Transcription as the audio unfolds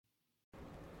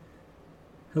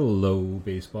Hello,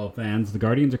 baseball fans. The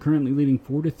Guardians are currently leading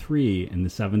 4-3 in the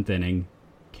seventh inning.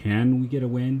 Can we get a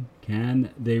win? Can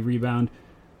they rebound?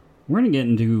 We're going to get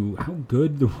into how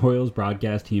good the Royals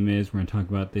broadcast team is. We're going to talk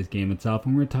about this game itself,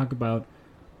 and we're going to talk about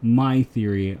my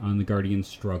theory on the Guardians'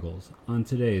 struggles on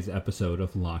today's episode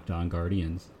of Locked On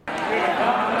Guardians.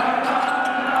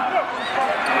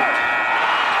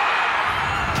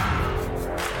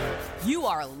 You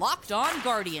are Locked On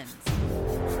Guardians,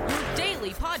 your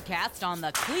daily podcast on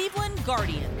the Cleveland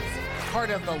Guardians, part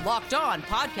of the Locked On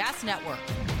Podcast Network,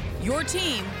 your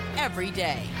team every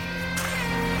day.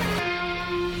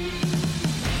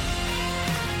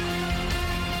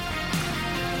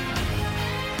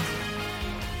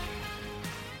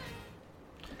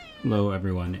 Hello,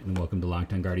 everyone, and welcome to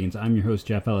Locked On Guardians. I'm your host,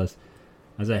 Jeff Ellis,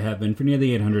 as I have been for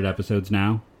nearly 800 episodes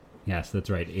now. Yes, that's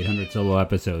right, 800 solo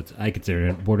episodes. I consider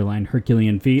it borderline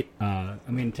Herculean feat.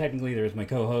 Technically, there's my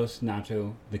co-host,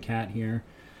 Nacho the Cat here.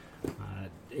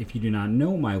 If you do not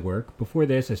know my work, before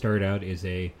this, I started out as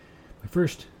my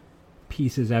first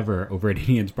pieces ever over at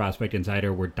Indians Prospect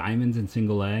Insider were diamonds in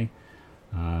single A.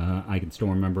 I can still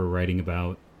remember writing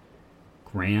about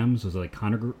Grams. Was it like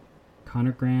Connor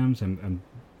Grams? I'm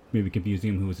maybe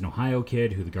confusing him, who was an Ohio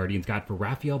kid who the Guardians got for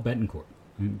Rafael Betancourt.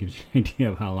 It gives you an idea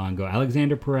of how long ago.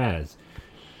 Alexander Perez.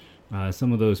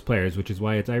 Some of those players, which is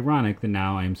why it's ironic that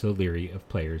now I'm so leery of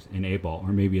players in A-ball.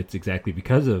 Or maybe it's exactly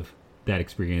because of that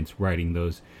experience writing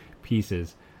those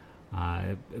pieces.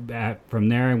 From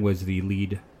there, I was the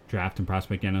lead draft and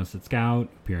prospect analyst at Scout,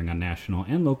 appearing on national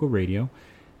and local radio.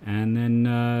 And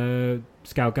then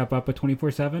Scout got up at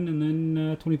 24/7, and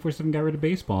then 24/7 got rid of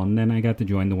baseball. And then I got to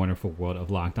join the wonderful world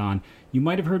of Locked On. You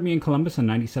might have heard me in Columbus on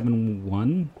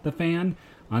 97.1 The Fan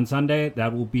on Sunday.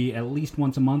 That will be at least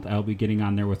once a month. I'll be getting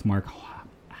on there with Mark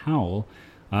Howell.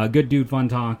 Good dude, fun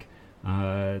talk.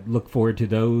 Look forward to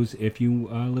those if you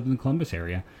live in the Columbus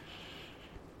area.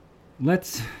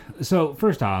 So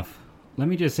first off, let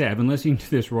me just say I've been listening to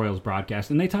this Royals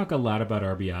broadcast, and they talk a lot about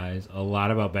RBIs, a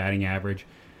lot about batting average.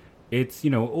 It's,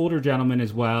 older gentlemen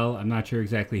as well. I'm not sure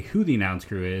exactly who the announce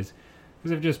crew is,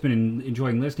 because I've just been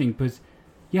enjoying listening. Because,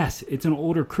 yes, it's an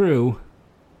older crew,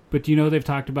 but they've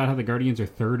talked about how the Guardians are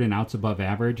third in outs above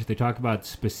average. They talk about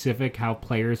specific how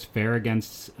players fare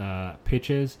against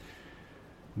pitches.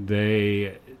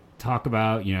 They talk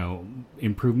about,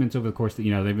 improvements over the course that,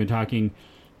 they've been talking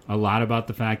a lot about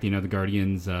the fact, the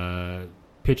Guardians'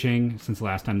 pitching since the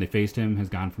last time they faced him has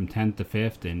gone from 10th to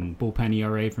 5th, and bullpen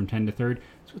ERA from 10 to 3rd.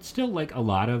 So it's still like a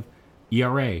lot of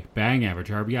ERA, batting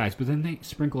average, RBIs, but then they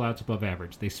sprinkle outs above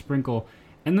average. They sprinkle,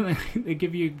 and then they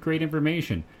give you great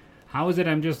information. How is it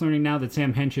I'm just learning now that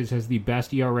Sam Hentges has the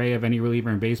best ERA of any reliever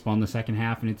in baseball in the second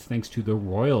half, and it's thanks to the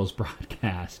Royals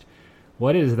broadcast?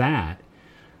 What is that?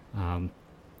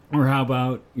 Or how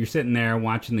about you're sitting there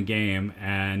watching the game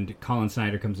and Colin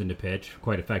Snyder comes into pitch,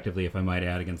 quite effectively, if I might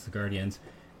add, against the Guardians.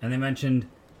 And they mentioned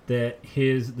that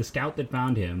the scout that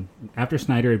found him, after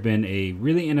Snyder had been a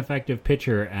really ineffective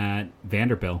pitcher at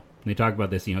Vanderbilt, and they talk about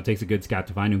this, it takes a good scout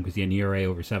to find him because he had an ERA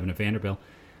over 7 at Vanderbilt,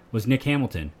 was Nick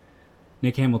Hamilton.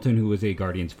 Nick Hamilton, who was a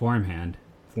Guardians farmhand,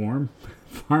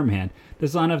 the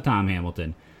son of Tom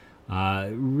Hamilton.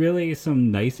 Really some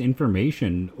nice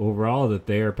information overall that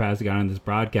they are passing on in this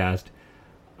broadcast.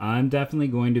 I'm definitely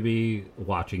going to be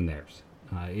watching theirs.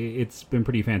 It's been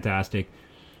pretty fantastic.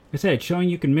 Like I said, it's showing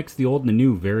you can mix the old and the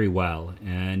new very well,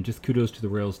 and just kudos to the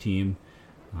Royals team.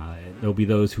 There'll be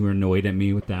those who are annoyed at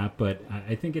me with that, but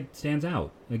I think it stands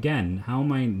out. Again, how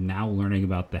am I now learning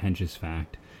about the Hentges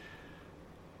fact?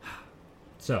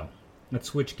 So, let's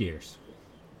switch gears.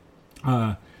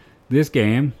 This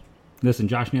game... Listen,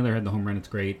 Josh Naylor had the home run. It's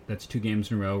great. That's 2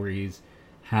 games in a row where he's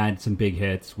had some big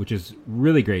hits, which is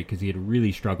really great because he had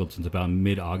really struggled since about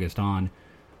mid-August on.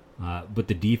 But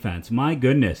the defense, my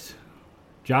goodness.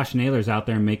 Josh Naylor's out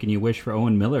there making you wish for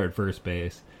Owen Miller at first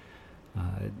base.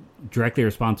 Directly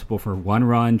responsible for 1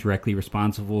 run, directly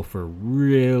responsible for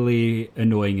really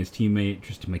annoying his teammate,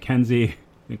 Tristan McKenzie. I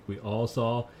think we all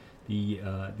saw the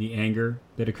anger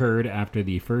that occurred after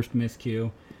the first miscue.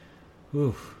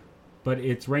 Oof. But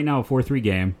it's right now a 4-3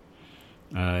 game.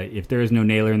 If there is no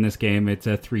Naylor in this game, it's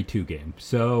a 3-2 game.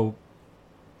 So,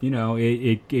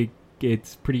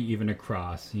 it's pretty even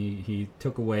across. He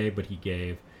took away, but he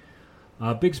gave.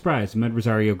 Big surprise. Med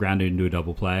Rosario grounded into a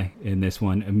double play in this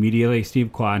one. Immediately,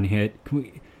 Steve Quadden hit.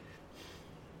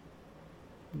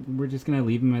 We're just going to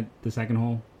leave him at the second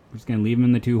hole. We're just going to leave him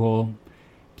in the 2-hole.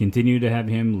 Continue to have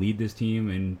him lead this team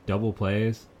in double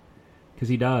plays. Because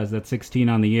he does. That's 16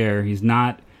 on the year. He's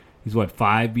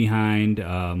 5 behind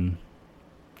Vlad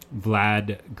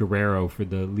Guerrero for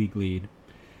the league lead.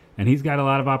 And he's got a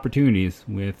lot of opportunities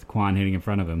with Quan hitting in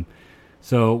front of him.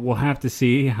 So we'll have to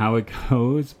see how it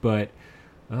goes. But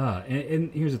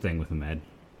and here's the thing with him, Ed.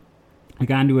 I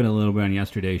got into it a little bit on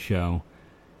yesterday's show.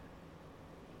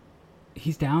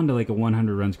 He's down to like a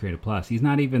 100 runs created plus. He's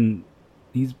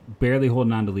barely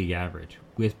holding on to league average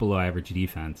with below average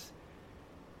defense.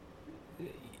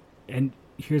 And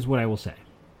here's what I will say.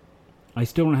 I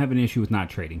still don't have an issue with not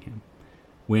trading him.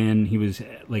 When he was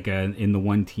like in the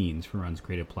 1-teens for runs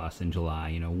created plus in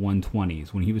July, 120s,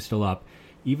 when he was still up,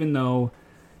 even though,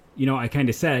 I kind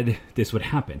of said this would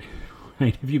happen,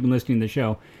 right? If you've been listening to the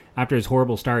show, after his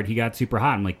horrible start, he got super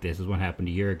hot. I'm like, this is what happened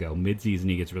a year ago. Mid-season,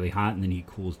 he gets really hot, and then he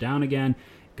cools down again.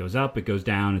 It goes up, it goes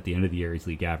down. At the end of the year, he's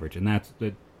league average. And that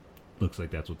looks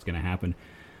like that's what's going to happen.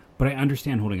 But I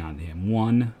understand holding on to him.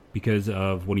 One, because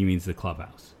of what he means to the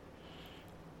clubhouse.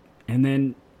 And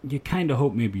then you kind of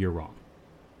hope maybe you're wrong.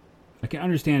 I can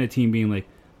understand a team being like,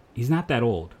 he's not that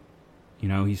old.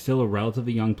 He's still a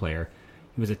relatively young player.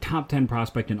 He was a top 10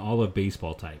 prospect in all of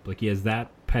baseball type. Like, he has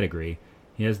that pedigree.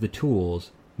 He has the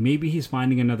tools. Maybe he's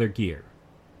finding another gear.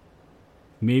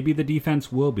 Maybe the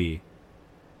defense will be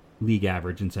league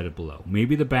average instead of below.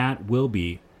 Maybe the bat will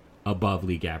be above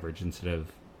league average instead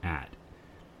of at.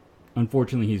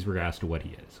 Unfortunately, he's regressed to what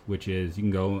he is, which is, you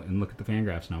can go and look at the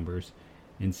Fangraphs numbers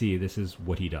and see this is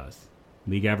what he does.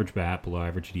 League average bat, below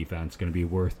average defense, going to be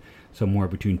worth somewhere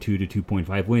between 2 to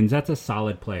 2.5 wins. That's a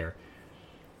solid player.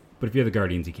 But if you're the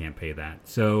Guardians, you can't pay that.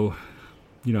 So,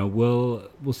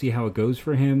 we'll see how it goes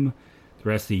for him the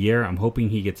rest of the year. I'm hoping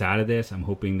he gets out of this. I'm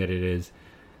hoping that it is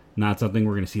not something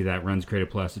we're going to see that runs created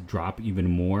plus drop even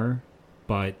more.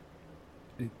 But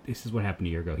this is what happened a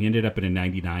year ago. He ended up at a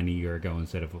 99 a year ago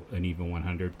instead of an even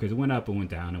 100 because it went up and went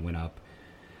down and went up.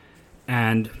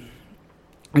 And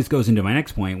this goes into my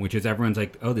next point, which is everyone's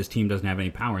like, oh, this team doesn't have any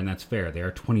power, and that's fair. They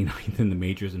are 29th in the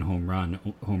majors in home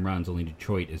runs. Only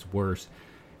Detroit is worse.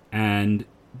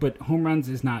 But home runs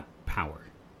is not power,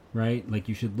 right? Like,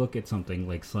 you should look at something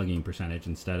like slugging percentage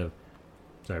instead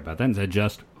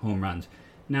just home runs.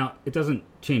 Now, it doesn't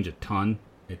change a ton.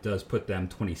 It does put them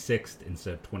 26th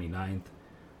instead of 29th.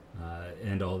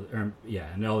 And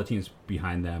all the teams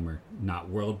behind them are not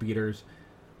world beaters.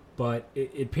 But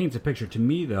it paints a picture. To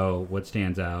me, though, what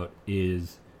stands out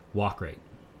is walk rate.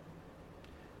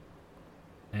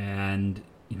 And,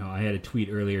 I had a tweet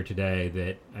earlier today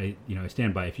that I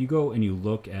stand by. If you go and you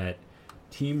look at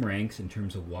team ranks in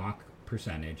terms of walk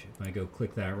percentage, if I go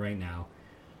click that right now,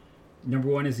 number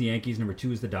 1 is the Yankees, number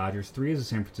 2 is the Dodgers, 3 is the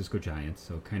San Francisco Giants,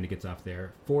 so it kind of gets off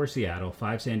there, 4 Seattle,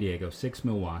 5 San Diego, 6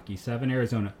 Milwaukee, 7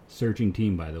 Arizona, surging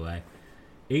team, by the way,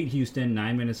 8 Houston,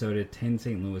 9 Minnesota, 10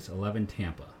 St. Louis, 11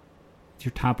 Tampa. It's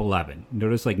your top 11.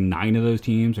 Notice like 9 of those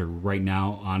teams are right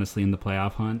now honestly in the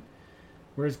playoff hunt,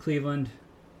 whereas Cleveland,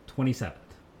 27th.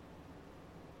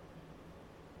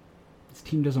 This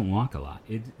team doesn't walk a lot.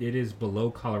 It is below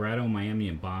Colorado, Miami,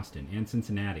 and Boston, and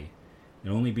Cincinnati. They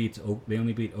only beat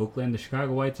Oakland, the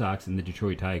Chicago White Sox, and the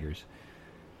Detroit Tigers.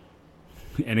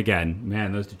 And again,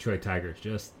 man, those Detroit Tigers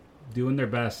just doing their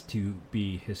best to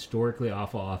be historically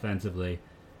awful offensively.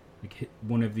 Like,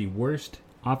 one of the worst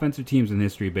offensive teams in the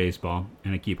history of baseball.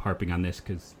 And I keep harping on this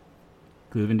because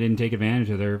Cleveland didn't take advantage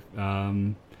of their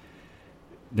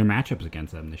matchups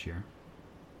against them this year.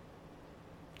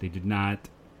 They did not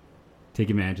take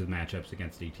advantage of the matchups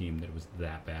against a team that was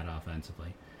that bad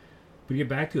offensively. But to get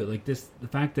back to it, like this, the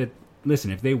fact that,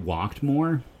 listen, if they walked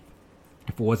more,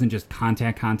 if it wasn't just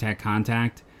contact,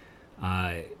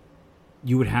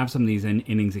 you would have some of these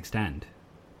innings extend.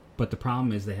 But the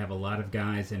problem is they have a lot of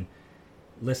guys, and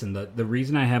listen, the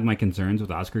reason I have my concerns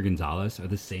with Oscar Gonzalez are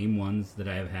the same ones that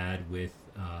I have had with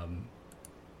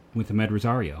Amed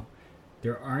Rosario.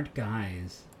 There aren't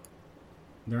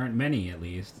many, at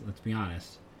least, let's be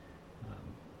honest,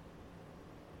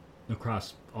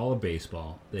 across all of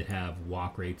baseball that have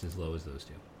walk rates as low as those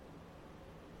two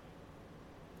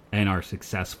and are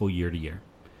successful year to year.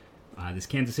 This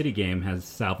Kansas City game has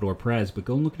Salvador Perez, but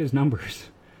go and look at his numbers.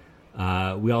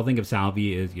 We all think of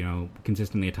Salvi as,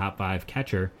 consistently a top 5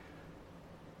 catcher.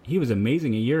 He was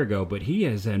amazing a year ago, but he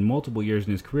has had multiple years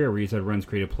in his career where he's had runs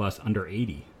created plus under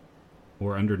 80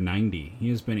 or under 90. He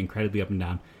has been incredibly up and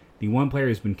down. The one player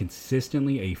who's been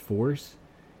consistently a force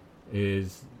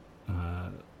is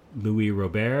Louis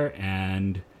Robert,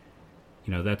 and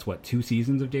that's 2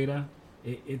 seasons of data.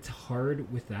 It's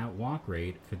hard with that walk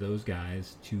rate for those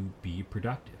guys to be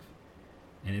productive,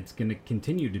 and it's going to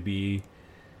continue to be.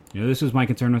 This was my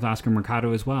concern with Oscar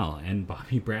Mercado as well, and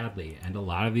Bobby Bradley, and a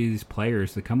lot of these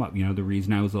players that come up. The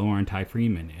reason I was lower on Ty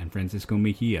Freeman and Francisco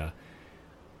Mejia,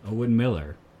 Owen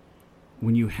Miller.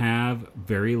 When you have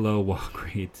very low walk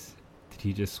rates, did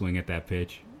he just swing at that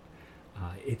pitch?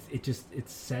 It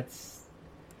sets.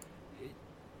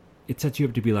 it sets you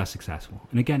up to be less successful.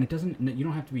 And again, you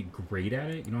don't have to be great at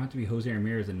it. You don't have to be Jose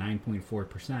Ramirez at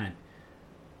 9.4%,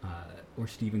 or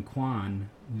Stephen Kwan,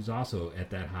 who's also at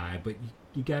that high, but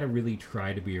you got to really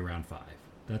try to be around 5.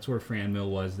 That's where Fran Mill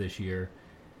was this year.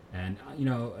 And,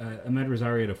 Ahmed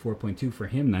Rosario at a 4.2 for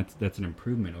him, that's an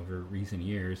improvement over recent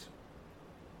years.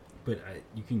 But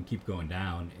you can keep going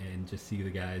down and just see the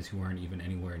guys who aren't even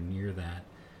anywhere near that.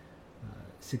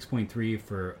 6.3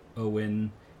 for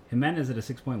Owen. Jimenez at a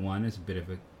 6.1 is a bit of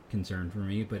a concern for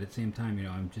me, but at the same time,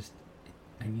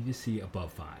 I need to see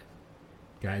above 5.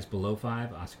 Guys below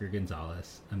 5, Oscar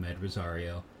Gonzalez, Ahmed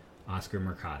Rosario, Oscar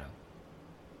Mercado.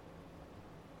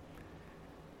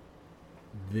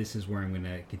 This is where I'm going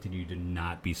to continue to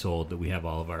not be sold that we have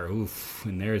all of our oof.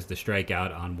 And there's the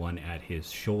strikeout on one at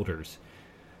his shoulders.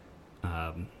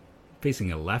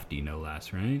 Facing a lefty, no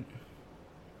less, right?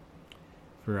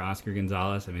 For Oscar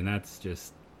Gonzalez. I mean, that's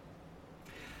just...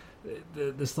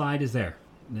 The slide is there.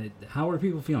 How are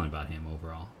people feeling about him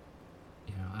overall?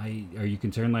 Are you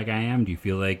concerned like I am? Do you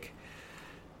feel like...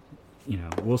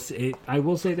 we'll see. I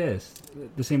will say this.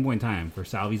 At the same point in time, for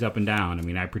Salvi's up and down, I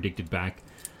mean, I predicted back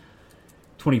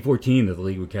 2014 that the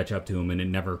league would catch up to him, and it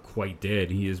never quite did.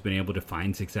 He has been able to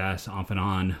find success off and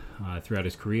on throughout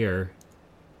his career.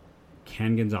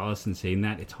 Can Gonzalez sustain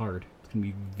that? It's hard. It's going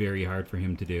to be very hard for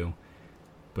him to do.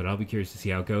 But I'll be curious to see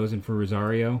how it goes. And for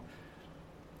Rosario,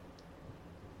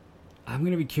 I'm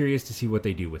going to be curious to see what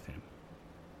they do with him.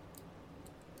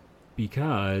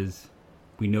 Because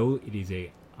we know it is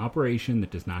a operation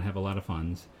that does not have a lot of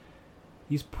funds.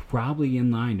 He's probably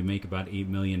in line to make about $8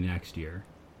 million next year.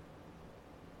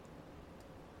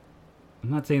 I'm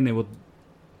not saying they will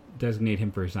designate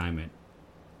him for assignment,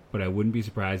 but I wouldn't be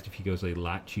surprised if he goes a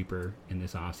lot cheaper in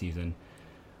this offseason,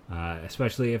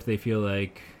 especially if they feel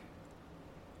like,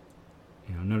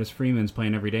 notice Freeman's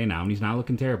playing every day now, and he's not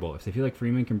looking terrible. If they feel like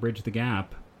Freeman can bridge the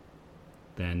gap,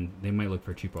 then they might look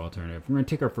for a cheaper alternative. We're going to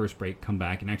take our first break, come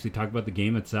back, and actually talk about the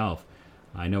game itself.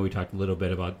 I know we talked a little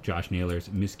bit about Josh Naylor's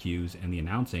miscues and the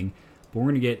announcing, but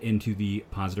we're going to get into the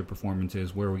positive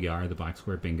performances, where we are, the box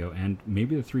score bingo, and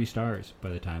maybe the 3 stars by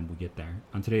the time we get there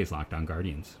on today's Locked On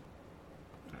Guardians.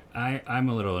 I'm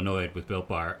a little annoyed with Built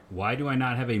Bar. Why do I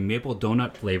not have a maple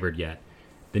donut flavored yet?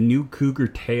 The new Cougar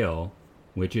Tail,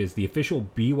 which is the official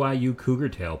BYU Cougar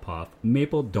Tail Puff,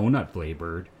 maple donut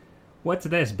flavored. What's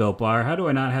this, Built Bar? How do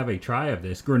I not have a try of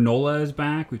this? Granola is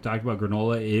back. We've talked about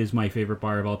granola is my favorite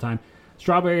bar of all time.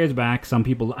 Strawberry is back. Some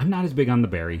people, I'm not as big on the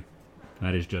berry.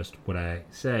 That is just what I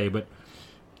say, but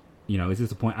is this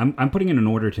the point? I'm putting in an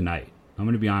order tonight. I'm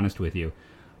going to be honest with you.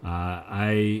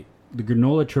 The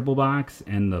granola triple box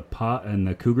and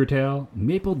the Cougar Tail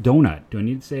maple donut. Do I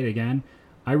need to say it again?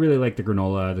 I really like the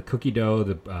granola, the cookie dough,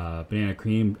 the banana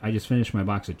cream. I just finished my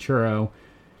box of churro.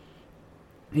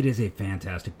 It is a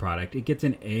fantastic product. It gets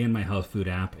an A in my health food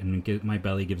app, and my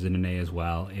belly gives it an A as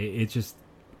well. It's just...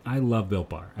 I love Built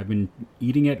Bar. I've been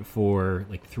eating it for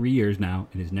like 3 years now.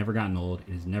 It has never gotten old.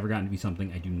 It has never gotten to be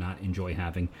something I do not enjoy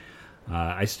having.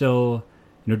 I still,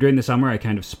 during the summer, I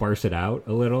kind of sparse it out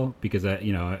a little because,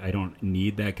 I don't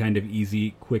need that kind of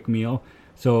easy, quick meal.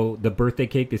 So the birthday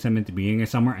cake they sent me at the beginning of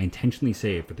summer, I intentionally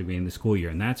saved at the beginning of the school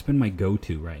year. And that's been my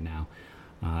go-to right now.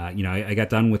 I got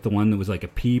done with the one that was like a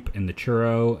Peep and the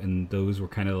churro. And those were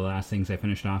kind of the last things I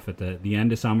finished off at the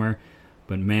end of summer.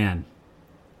 But man...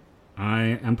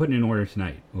 I'm putting in an order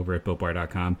tonight over at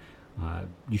BuiltBar.com.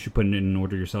 You should put it in an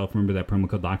order yourself. Remember that promo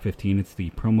code LOCK15. It's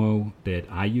the promo that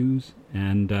I use.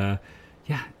 And,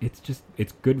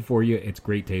 it's good for you. It's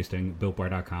great tasting.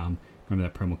 BuiltBar.com. Remember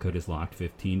that promo code is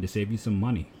LOCK15 to save you some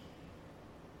money.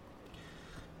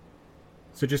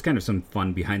 So just kind of some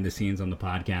fun behind the scenes on the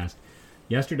podcast.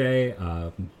 Yesterday,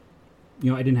 I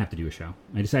didn't have to do a show.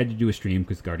 I decided to do a stream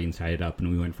because the Guardians tied it up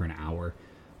and we went for an hour.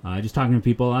 Just talking to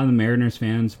people, a lot of the Mariners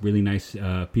fans, really nice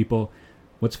people.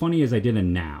 What's funny is I did a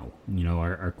now,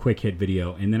 our quick hit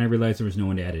video, and then I realized there was no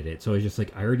one to edit it. So I was just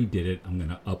like, I already did it. I'm going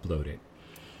to upload it.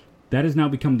 That has now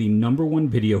become the #1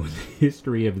 video in the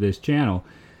history of this channel.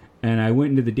 And I went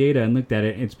into the data and looked at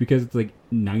it. It's because it's like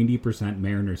 90%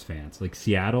 Mariners fans. Like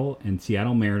Seattle and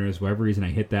Seattle Mariners, for whatever reason, I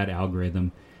hit that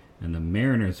algorithm. And the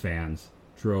Mariners fans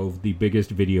drove the biggest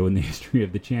video in the history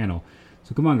of the channel.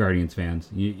 So come on, Guardians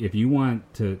fans. If you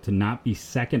want to not be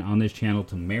second on this channel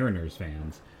to Mariners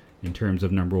fans in terms of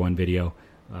 #1 video,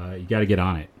 you got to get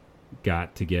on it.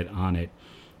 Got to get on it.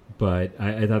 But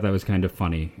I thought that was kind of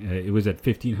funny. It was at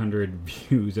 1,500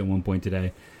 views at one point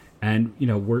today. And,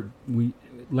 we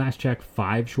last check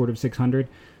 5 short of 600.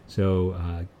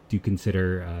 So do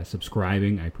consider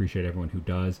subscribing. I appreciate everyone who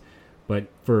does. But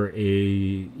for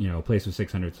a place with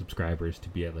 600 subscribers to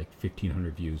be at like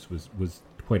 1,500 views was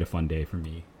quite a fun day for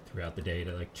me throughout the day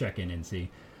to like check in and see.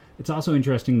 It's also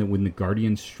interesting that when the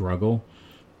Guardians struggle,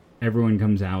 everyone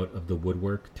comes out of the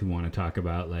woodwork to want to talk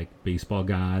about like baseball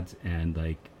gods and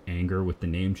like anger with the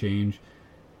name change.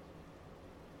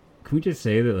 Can we just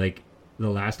say that like the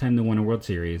last time they won a World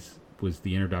Series was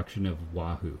the introduction of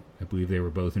Wahoo? I believe they were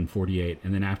both in 48,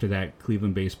 and then after that,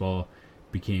 Cleveland baseball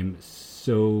became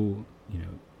so,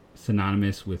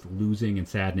 synonymous with losing and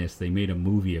sadness, they made a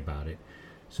movie about it.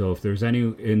 So if there's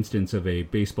any instance of a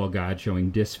baseball god showing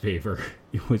disfavor,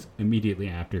 it was immediately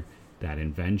after that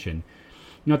invention.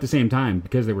 At the same time,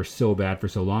 because they were so bad for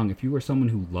so long, if you were someone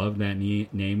who loved that name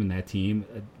and that team,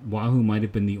 Wahoo might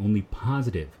have been the only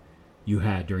positive you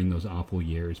had during those awful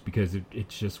years, because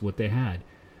it's just what they had.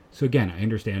 So again, I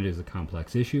understand it is a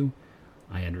complex issue.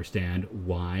 I understand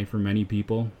why, for many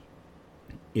people,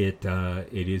 it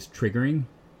is triggering.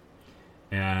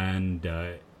 And,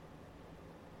 I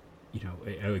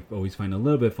always find it a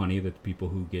little bit funny that the people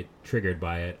who get triggered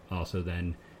by it also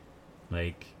then,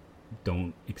 like,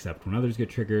 don't accept when others get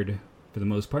triggered for the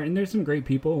most part. And there's some great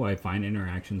people who I find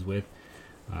interactions with.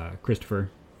 Christopher,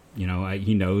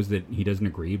 he knows that he doesn't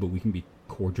agree, but we can be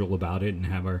cordial about it and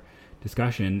have our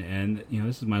discussion. And,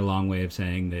 this is my long way of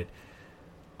saying that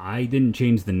I didn't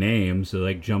change the name. So,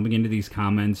 like, jumping into these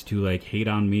comments to, like, hate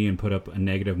on me and put up a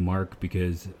negative mark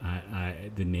because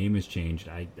the name has changed,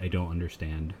 I don't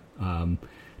understand.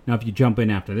 Now, if you jump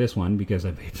in after this one because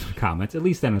I made some comments, at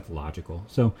least then it's logical.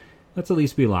 So let's at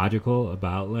least be logical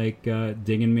about, like,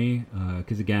 digging me.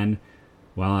 Because, again,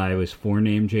 while I was for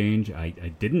name change, I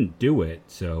didn't do it.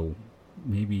 So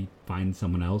maybe find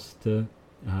someone else to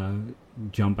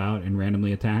jump out and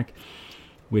randomly attack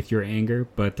with your anger.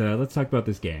 But let's talk about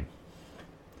this game.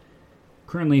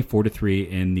 Currently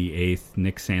 4-3 in the 8th.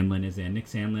 Nick Sandlin is in. Nick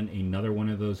Sandlin, another one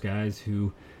of those guys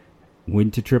who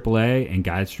went to AAA and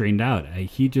got straightened out.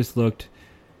 He just looked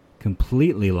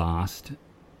completely lost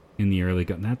in the early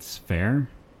go. That's fair.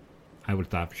 I would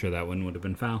have thought for sure that one would have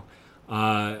been foul.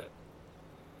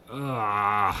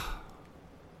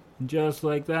 Just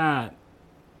like that,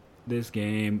 this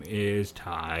game is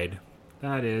tied.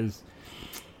 That is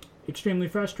extremely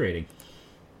frustrating.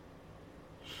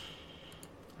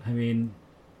 I mean,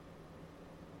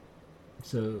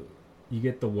 so you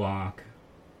get the walk,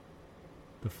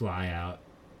 the fly out,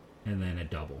 and then a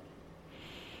double.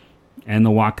 And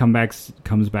the walk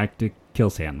comes back to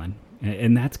kill Sandlin.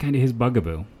 And that's kind of his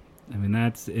bugaboo. I mean,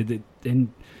 that's it.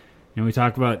 And we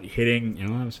talk about hitting,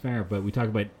 that was fair, but we talk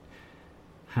about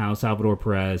how Salvador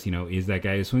Perez, is that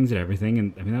guy who swings at everything.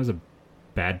 And I mean, that was a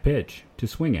bad pitch to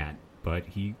swing at, but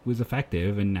he was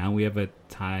effective, and now we have a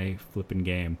tie flipping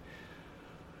game.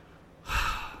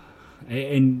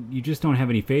 And you just don't have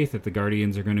any faith that the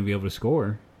Guardians are going to be able to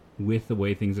score with the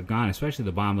way things have gone, especially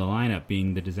the bottom of the lineup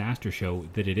being the disaster show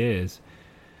that it is.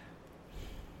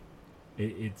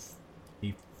 It's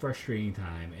a frustrating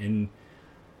time, and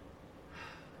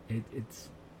it's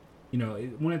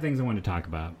one of the things I wanted to talk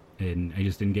about, and I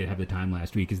just didn't have the time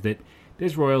last week, is that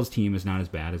this Royals team is not as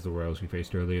bad as the Royals we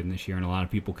faced earlier in this year, and a lot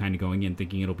of people kind of going in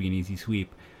thinking it'll be an easy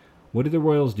sweep. What did the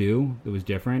Royals do that was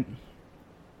different?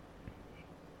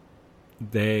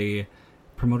 They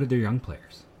promoted their young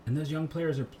players, and those young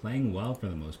players are playing well for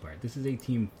the most part. This is a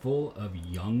team full of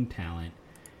young talent,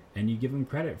 and you give them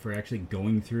credit for actually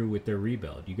going through with their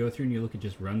rebuild. You go through and you look at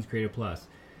just runs created plus.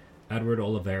 Edward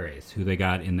Olivares, who they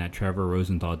got in that Trevor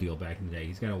Rosenthal deal back in the day,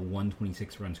 he's got a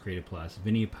 126 runs created plus.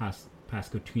 Vinny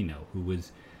Pasquantino, who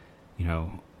was,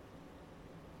 him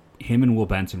and Will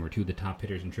Benson were two of the top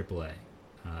hitters in AAA.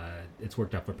 It's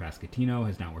worked out for Pasquantino,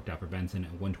 has not worked out for Benson,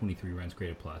 at 123 runs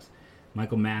created plus.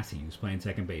 Michael Massey, who's playing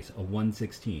second base, a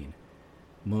 116.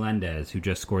 Melendez, who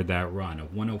just scored that run, a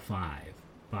 105.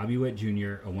 Bobby Witt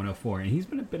Jr., a 104. And he's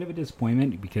been a bit of a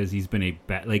disappointment because he's been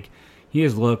he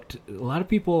has looked, a lot of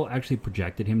people actually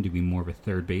projected him to be more of a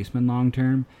third baseman long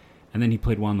term. And then he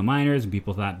played well in the minors, and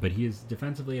people thought, but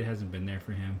defensively, it hasn't been there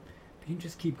for him. But he can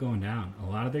just keep going down. A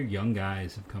lot of their young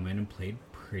guys have come in and played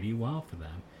pretty well for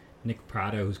them. Nick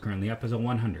Prado, who's currently up, is a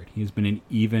 100. He's been an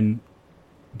even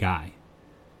guy.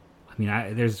 I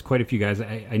mean, there's quite a few guys.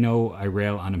 I know I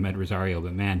rail on Ahmed Rosario,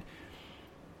 but man,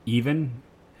 even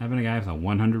having a guy with a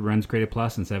 100 runs created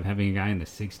plus instead of having a guy in the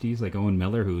 60s like Owen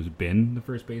Miller, who's been the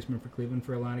first baseman for Cleveland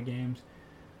for a lot of games,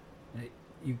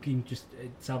 you can just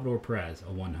Salvador Perez,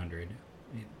 a 100,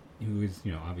 who is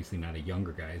obviously not a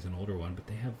younger guy, he's an older one, but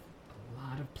they have a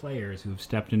lot of players who have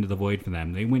stepped into the void for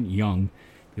them. They went young,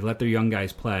 they let their young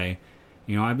guys play.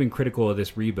 I've been critical of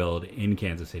this rebuild in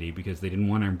Kansas City because they didn't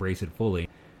want to embrace it fully.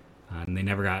 And they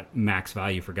never got max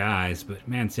value for guys, but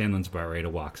man, Sandlin's about ready to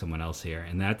walk someone else here,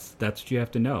 and that's what you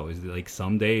have to know. Is that, like,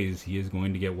 some days he is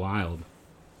going to get wild.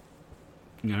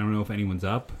 I don't know if anyone's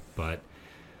up, but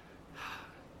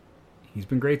he's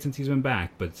been great since he's been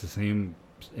back. But it's the same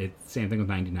thing with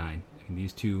 99. I mean,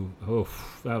 these two,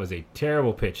 that was a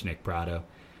terrible pitch, Nick Pratto.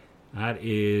 That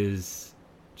is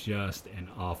just an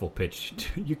awful pitch.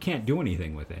 You can't do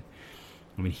anything with it.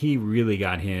 I mean, he really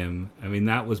got him. I mean,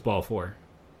 that was ball 4.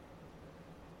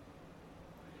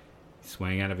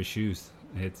 Swaying out of his shoes.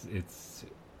 It's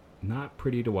not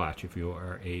pretty to watch if you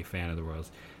are a fan of the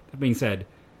Royals. That being said,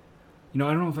 I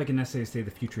don't know if I can necessarily say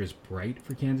the future is bright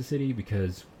for Kansas City,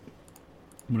 because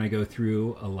when I go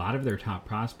through, a lot of their top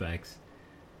prospects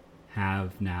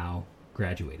have now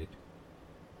graduated.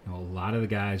 A lot of the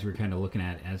guys we're kind of looking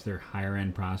at as their higher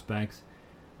end prospects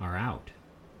are out.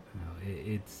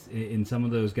 It's in some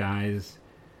of those guys,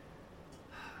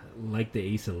 like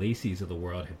the Asa Lacy's of the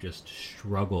world, have just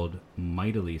struggled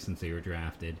mightily since they were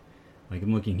drafted. Like,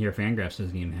 I'm looking here, Fangraphs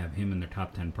doesn't even have him in their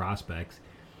top 10 prospects.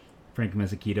 Frank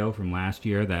Mezquito from last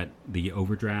year, the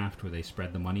overdraft where they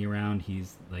spread the money around,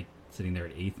 he's like sitting there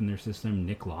at 8th in their system.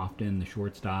 Nick Lofton, the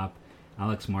shortstop,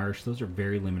 Alex Marsh, those are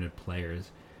very limited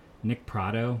players. Nick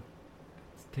Pratto,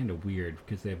 it's kind of weird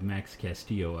because they have Max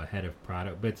Castillo ahead of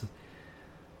Pratto, but it's,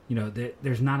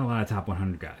 there's not a lot of top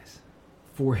 100 guys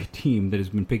for a team that has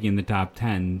been picking the top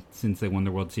 10 since they won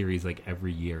the World Series like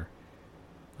every year.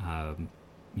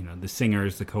 The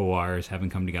Singers, the Kowars haven't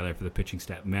come together for the pitching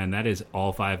staff. Man, that is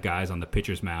all 5 guys on the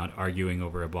pitcher's mound arguing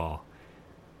over a ball.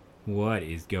 What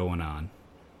is going on?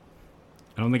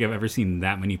 I don't think I've ever seen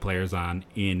that many players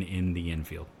in the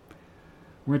infield.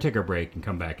 We're going to take our break and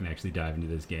come back and actually dive into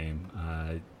this game.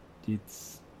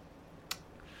 It's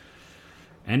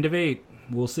end of 8.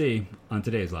 We'll see on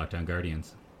today's Locked On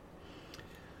Guardians.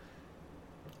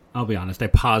 I'll be honest, I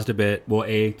paused a bit. Well,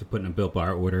 A, to put in a Built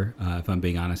Bar order, if I'm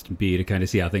being honest, and B, to kind of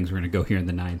see how things were going to go here in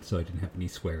the 9th, so I didn't have any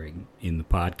swearing in the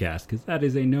podcast, because that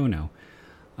is a no-no.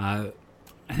 I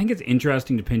think it's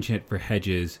interesting to pinch hit for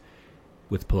Hedges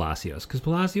with Palacios, because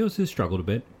Palacios has struggled a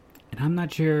bit, and I'm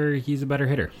not sure he's a better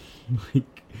hitter.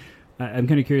 I'm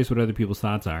kind of curious what other people's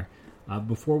thoughts are.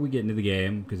 Before we get into the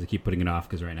game, because I keep putting it off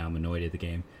because right now I'm annoyed at the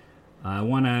game,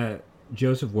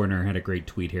 Joseph Werner had a great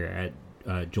tweet here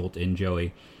at Jolt in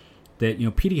Joey,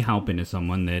 that, Petey Halpin is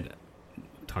someone that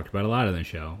talked about a lot on the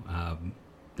show.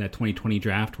 That 2020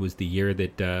 draft was the year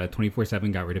that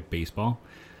 24/7 got rid of baseball.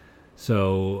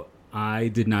 So I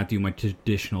did not do my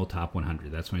traditional top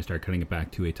 100. That's when I started cutting it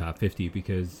back to a top 50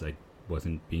 because I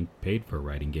wasn't being paid for a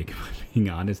writing gig, if I'm being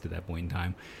honest, at that point in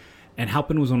time. And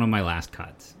Halpin was one of my last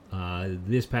cuts.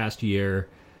 This past year,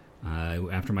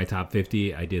 after my top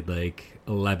 50, I did like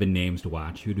 11 names to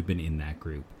watch who'd have been in that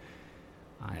group.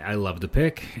 I love the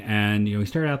pick, and he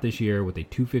started out this year with a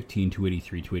 215,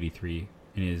 283, 283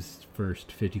 in his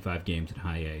first 55 games at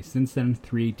High A. Since then,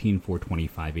 318, 420,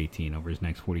 518 over his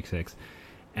next 46.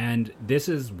 And this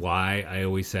is why I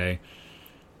always say,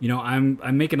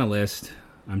 I'm making a list.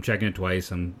 I'm checking it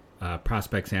twice. I'm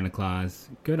Prospect Santa Claus.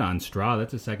 Good on Straw.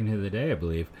 That's the second hit of the day, I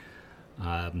believe.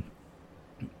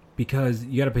 Because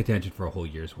you got to pay attention for a whole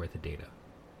year's worth of data.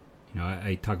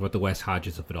 I talk about the Wes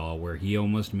Hodges of it all, where he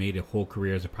almost made a whole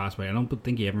career as a prospect. I don't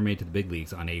think he ever made it to the big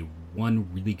leagues on one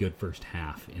really good first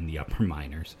half in the upper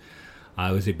minors.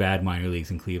 It was a bad minor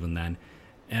leagues in Cleveland then.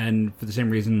 And for the same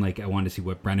reason, I wanted to see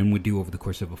what Brennan would do over the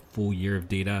course of a full year of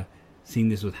data. Seeing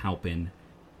this with Halpin,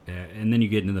 and then you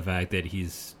get into the fact that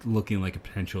he's looking like a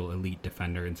potential elite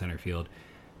defender in center field.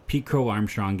 Pete Crow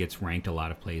Armstrong gets ranked a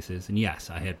lot of places. And yes,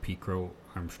 I had Pete Crow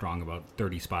Armstrong about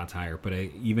 30 spots higher, but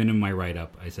even in my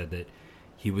write-up, I said that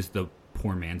he was the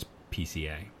poor man's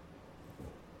PCA.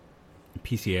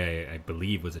 PCA, I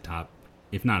believe, was a top,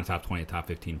 if not a top 20, a top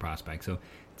 15 prospect. So it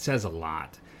says a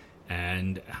lot.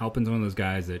 And Halpin's one of those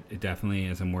guys that definitely,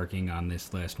 as I'm working on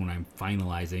this list, when I'm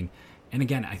finalizing, and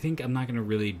again, I think I'm not going to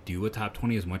really do a top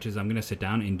 20 as much as I'm going to sit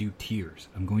down and do tiers.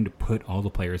 I'm going to put all the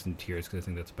players in tiers because I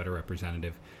think that's better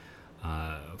representative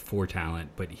for talent.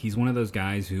 But he's one of those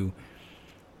guys who,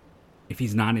 if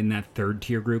he's not in that third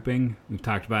tier grouping, we've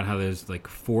talked about how there's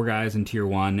 4 guys in tier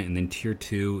 1, and then tier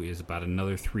 2 is about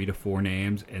another 3 to 4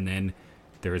 names, and then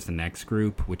there's the next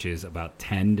group, which is about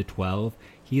 10 to 12.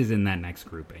 He is in that next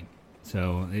grouping.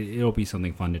 So it'll be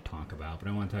something fun to talk about, but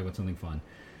I want to talk about something fun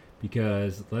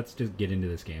because let's just get into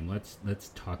this game. Let's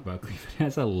talk about Cleveland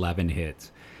has 11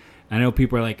 hits. I know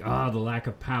people are like, the lack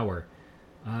of power.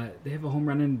 They have a home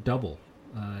run and a double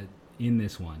in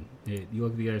this one. You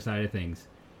look at the other side of things.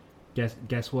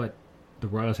 Guess what? The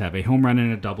Royals have a home run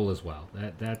and a double as well.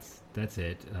 That's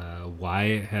it.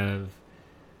 Why have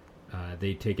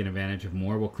they taken advantage of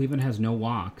more? Well, Cleveland has no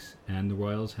walks, and the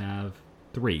Royals have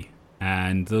 3.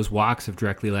 And those walks have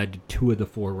directly led to 2 of the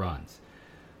 4 runs.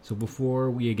 So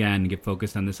before we again get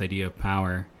focused on this idea of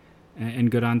power,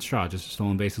 and good on Straw, just a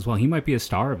stolen base as well. He might be a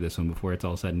star of this one before it's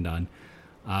all said and done.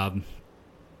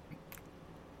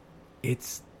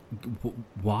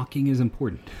 Walking is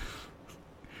important.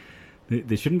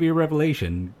 This shouldn't be a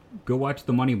revelation. Go watch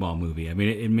the Moneyball movie. I mean,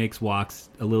 it makes walks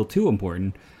a little too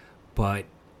important, but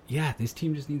yeah, this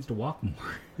team just needs to walk more.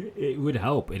 It would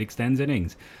help. It extends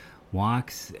innings.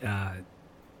 Walks,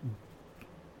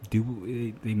 they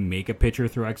make a pitcher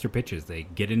throw extra pitches. They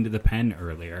get into the pen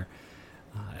earlier.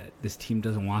 This team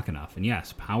doesn't walk enough. And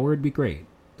yes, power would be great.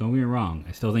 Don't get me wrong.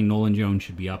 I still think Nolan Jones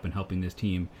should be up and helping this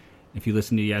team. If you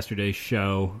listened to yesterday's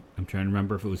show, I'm trying to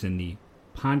remember if it was in the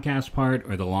podcast part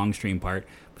or the long stream part.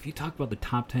 But if you talk about the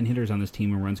top 10 hitters on this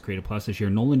team in runs created plus this year,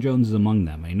 Nolan Jones is among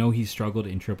them. I know he's struggled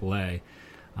in AAA.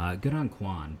 Good on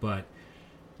Kwan. But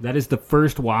that is the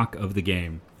first walk of the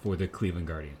game for the Cleveland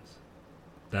Guardians.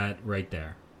 That right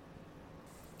there.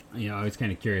 I was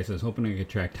kind of curious. I was hoping I could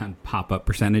track down pop-up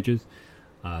percentages.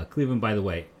 Cleveland, by the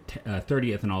way,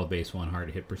 30th in all base one hard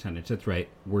hit percentage. That's right,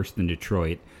 worse than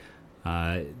Detroit.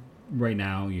 Right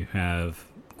now you have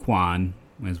Kwan,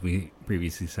 as we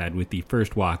previously said, with the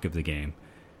first walk of the game.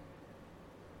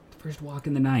 The first walk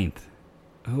in the 9th.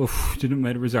 Oh, didn't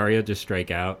Med Rosario just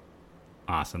strike out?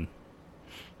 Awesome.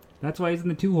 That's why he's in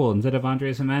the 2-hole instead of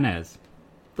Andres Jimenez.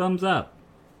 Thumbs up.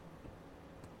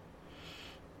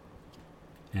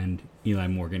 And Eli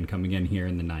Morgan coming in here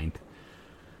in the 9th.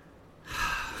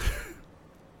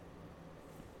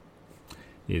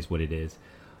 Is what it is.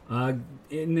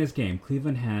 In this game,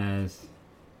 Cleveland has...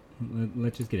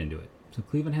 Let's just get into it. So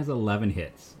Cleveland has 11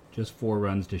 hits. Just 4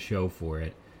 runs to show for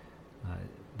it.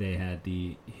 They had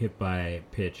the hit by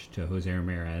pitch to Jose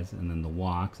Ramirez, and then the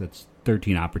walks. That's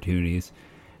 13 opportunities.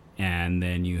 And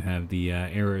then you have the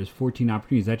errors, 14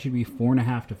 opportunities. That should be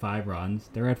 4.5 to 5 runs.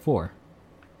 They're at 4.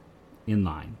 In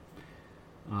line.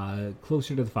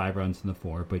 Closer to the 5 runs than the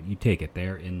 4, but you take it.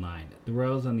 They're in line. The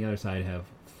Royals on the other side have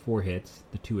 4 hits.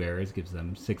 The 2 errors gives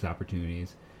them 6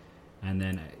 opportunities. And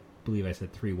then I believe I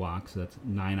said 3 walks, so that's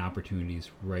 9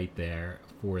 opportunities right there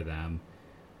for them.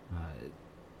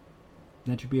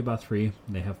 That should be about 3.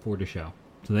 They have 4 to show.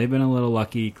 So they've been a little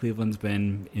lucky. Cleveland's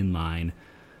been in line.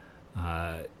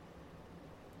 But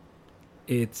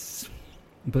that's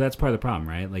part of the problem,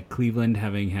 right? Like Cleveland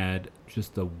having had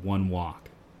just the 1 walk.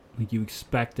 Like you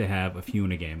expect to have a few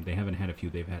in a game. They haven't had a few.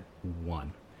 They've had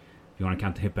 1. If you want to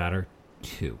count the hit batter,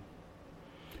 2.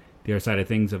 The other side of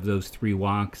things, of those 3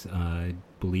 walks, I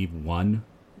believe 1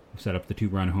 set up the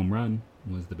 2-run home run,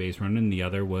 was the base run, and the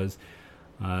other was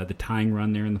the tying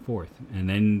run there in the 4th. And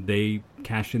then they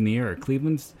cashed in the error.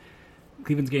 Cleveland's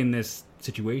getting this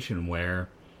situation where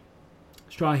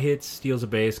Straw hits, steals a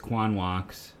base, Kwan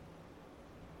walks,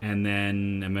 and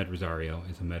then Amed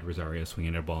Rosario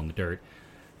swinging at a ball in the dirt.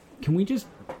 Can we just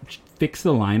fix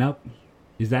the lineup?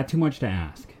 Is that too much to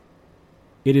ask?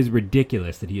 It is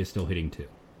ridiculous that he is still hitting 2.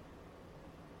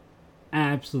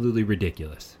 Absolutely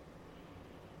ridiculous.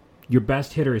 Your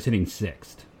best hitter is hitting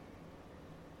 6th.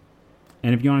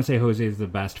 And if you want to say Jose is the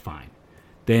best, fine.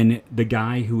 Then the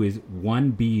guy who is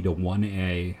 1B to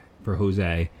 1A for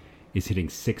Jose is hitting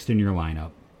 6th in your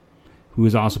lineup, who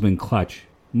has also been clutch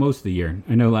most of the year.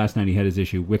 I know last night he had his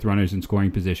issue with runners in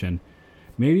scoring position.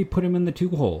 Maybe put him in the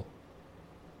 2-hole.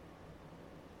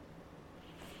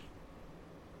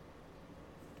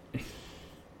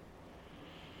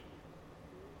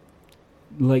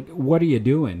 Like, what are you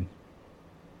doing?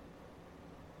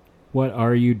 What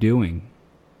are you doing?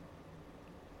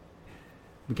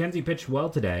 McKenzie pitched well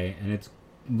today, and it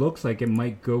looks like it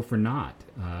might go for naught.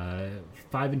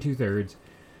 5 2/3.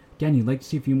 Again, you'd like to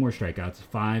see a few more strikeouts.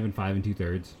 5 5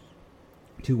 2/3.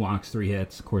 2 walks, 3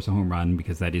 hits, of course a home run,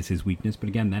 because that is his weakness. But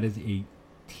again, that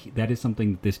is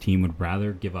something that this team would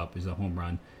rather give up, is a home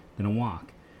run than a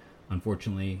walk.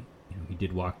 Unfortunately, he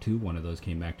did walk 2. One of those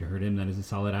came back to hurt him. That is a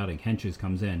solid outing. Henches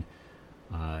comes in,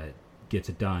 gets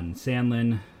it done.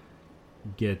 Sandlin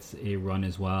gets a run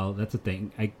as well. That's the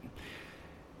thing.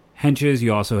 Henches,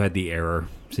 you also had the error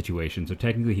situation, so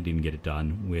technically he didn't get it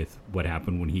done with what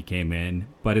happened when he came in.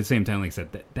 But at the same time, like I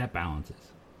said, that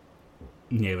balances.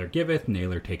 Naylor giveth,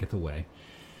 Naylor taketh away.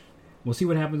 We'll see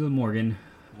what happens with Morgan.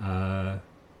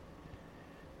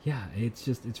 Yeah,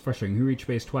 it's frustrating. Who reached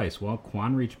base twice? Well,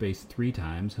 Kwan reached base 3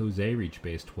 times. Jose reached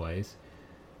base twice.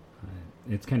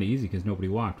 It's kind of easy because nobody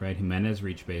walked, right? Jimenez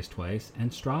reached base twice,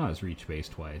 and Straw has reached base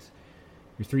twice.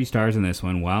 Your 3 stars in this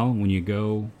one. Well, when you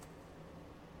go...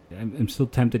 I'm still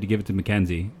tempted to give it to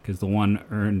McKenzie because the 1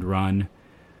 earned run...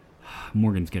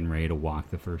 Morgan's getting ready to walk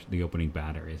the opening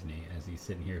batter, isn't he? As he's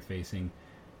sitting here facing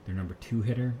their number 2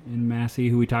 hitter in Massey,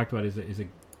 who we talked about is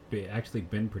actually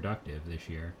been productive this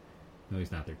year. No,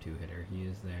 he's not their 2-hitter. He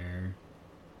is their...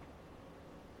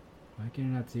 Why can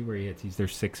I not see where he hits? He's their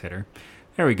 6-hitter.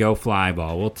 There we go. Fly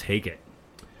ball. We'll take it.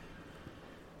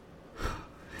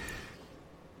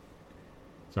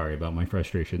 Sorry about my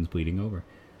frustrations bleeding over.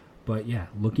 But yeah,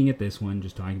 looking at this one,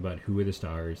 just talking about who are the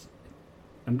stars,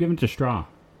 I'm giving it to Straw.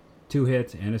 2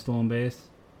 hits and a stolen base.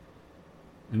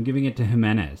 I'm giving it to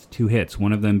Jimenez. 2 hits,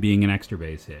 one of them being an extra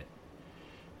base hit.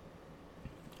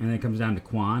 And then it comes down to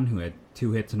Kwan, who had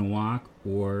 2 hits and a walk,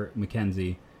 or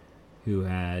McKenzie, who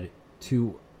had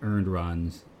 2 earned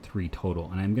runs, 3 total.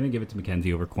 And I'm going to give it to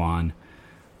McKenzie over Kwan.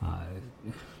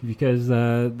 Because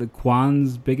the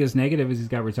Kwan's biggest negative is he's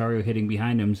got Rosario hitting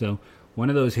behind him. So one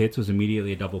of those hits was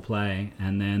immediately a double play,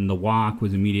 and then the walk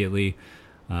was immediately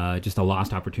just a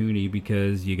lost opportunity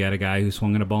because you got a guy who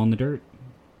swung at a ball in the dirt.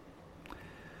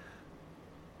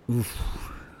 Oof.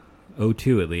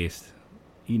 0-2 at least.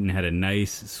 Eaton had a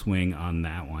nice swing on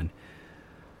that one.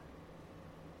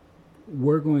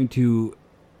 We're going to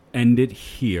end it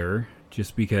here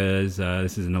just because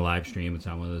this isn't a live stream. It's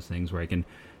not one of those things where I can...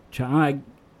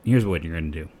 Here's what you're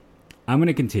going to do. I'm going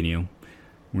to continue.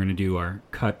 We're going to do our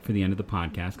cut for the end of the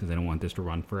podcast because I don't want this to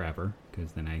run forever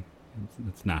because then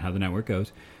that's not how the network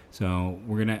goes. So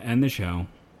we're going to end the show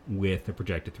with a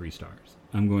projected 3 stars.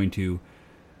 I'm going to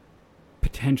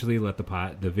potentially let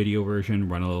the video version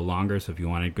run a little longer, so if you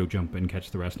want to go jump and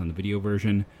catch the rest on the video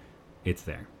version, it's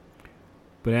there.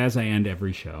 But as I end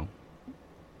every show,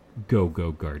 go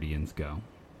Guardians, go.